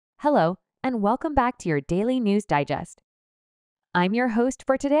Hello, and welcome back to your daily news digest. I'm your host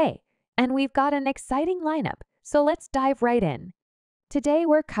for today, and we've got an exciting lineup, so let's dive right in. Today,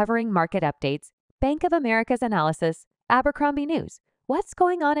 we're covering market updates, Bank of America's analysis, Abercrombie news, what's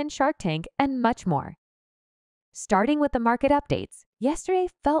going on in Shark Tank, and much more. Starting with the market updates, yesterday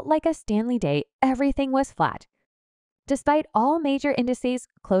felt like a Stanley day. Everything was flat. Despite all major indices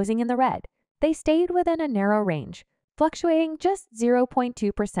closing in the red, they stayed within a narrow range, fluctuating just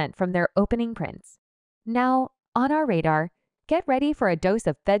 0.2% from their opening prints. Now, on our radar, get ready for a dose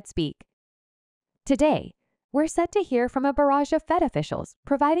of Fed speak. Today, we're set to hear from a barrage of Fed officials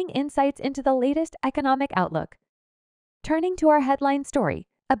providing insights into the latest economic outlook. Turning to our headline story,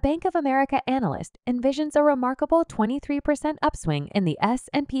 a Bank of America analyst envisions a remarkable 23% upswing in the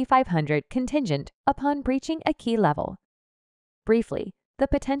S&P 500 contingent upon breaching a key level. Briefly, the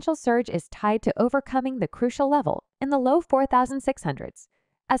potential surge is tied to overcoming the crucial level in the low 4,600s,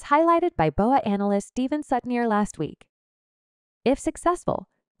 as highlighted by BOA analyst Stephen Sutnier last week. If successful,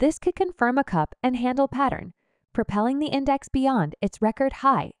 this could confirm a cup and handle pattern, propelling the index beyond its record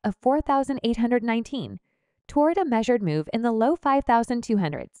high of 4,819 toward a measured move in the low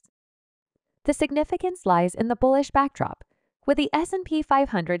 5,200s. The significance lies in the bullish backdrop, with the S&P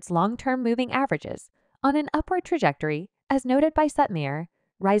 500's long-term moving averages on an upward trajectory, as noted by Sutnier.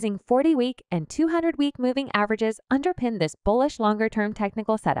 Rising 40-week and 200-week moving averages underpin this bullish longer-term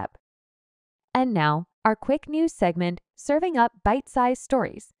technical setup. And now, our quick news segment serving up bite-sized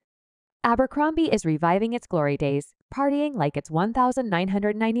stories. Abercrombie is reviving its glory days, partying like it's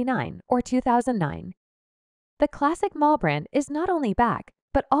 1999 or 2009. The classic mall brand is not only back,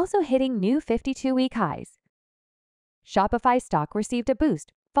 but also hitting new 52-week highs. Shopify stock received a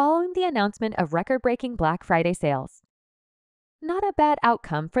boost following the announcement of record-breaking Black Friday sales. Not a bad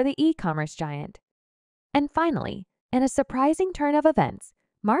outcome for the e-commerce giant. And finally, in a surprising turn of events,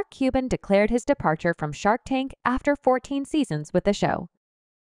 Mark Cuban declared his departure from Shark Tank after 14 seasons with the show.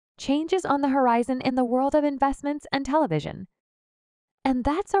 Changes on the horizon in the world of investments and television. And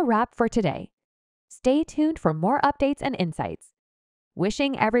that's a wrap for today. Stay tuned for more updates and insights.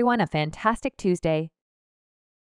 Wishing everyone a fantastic Tuesday.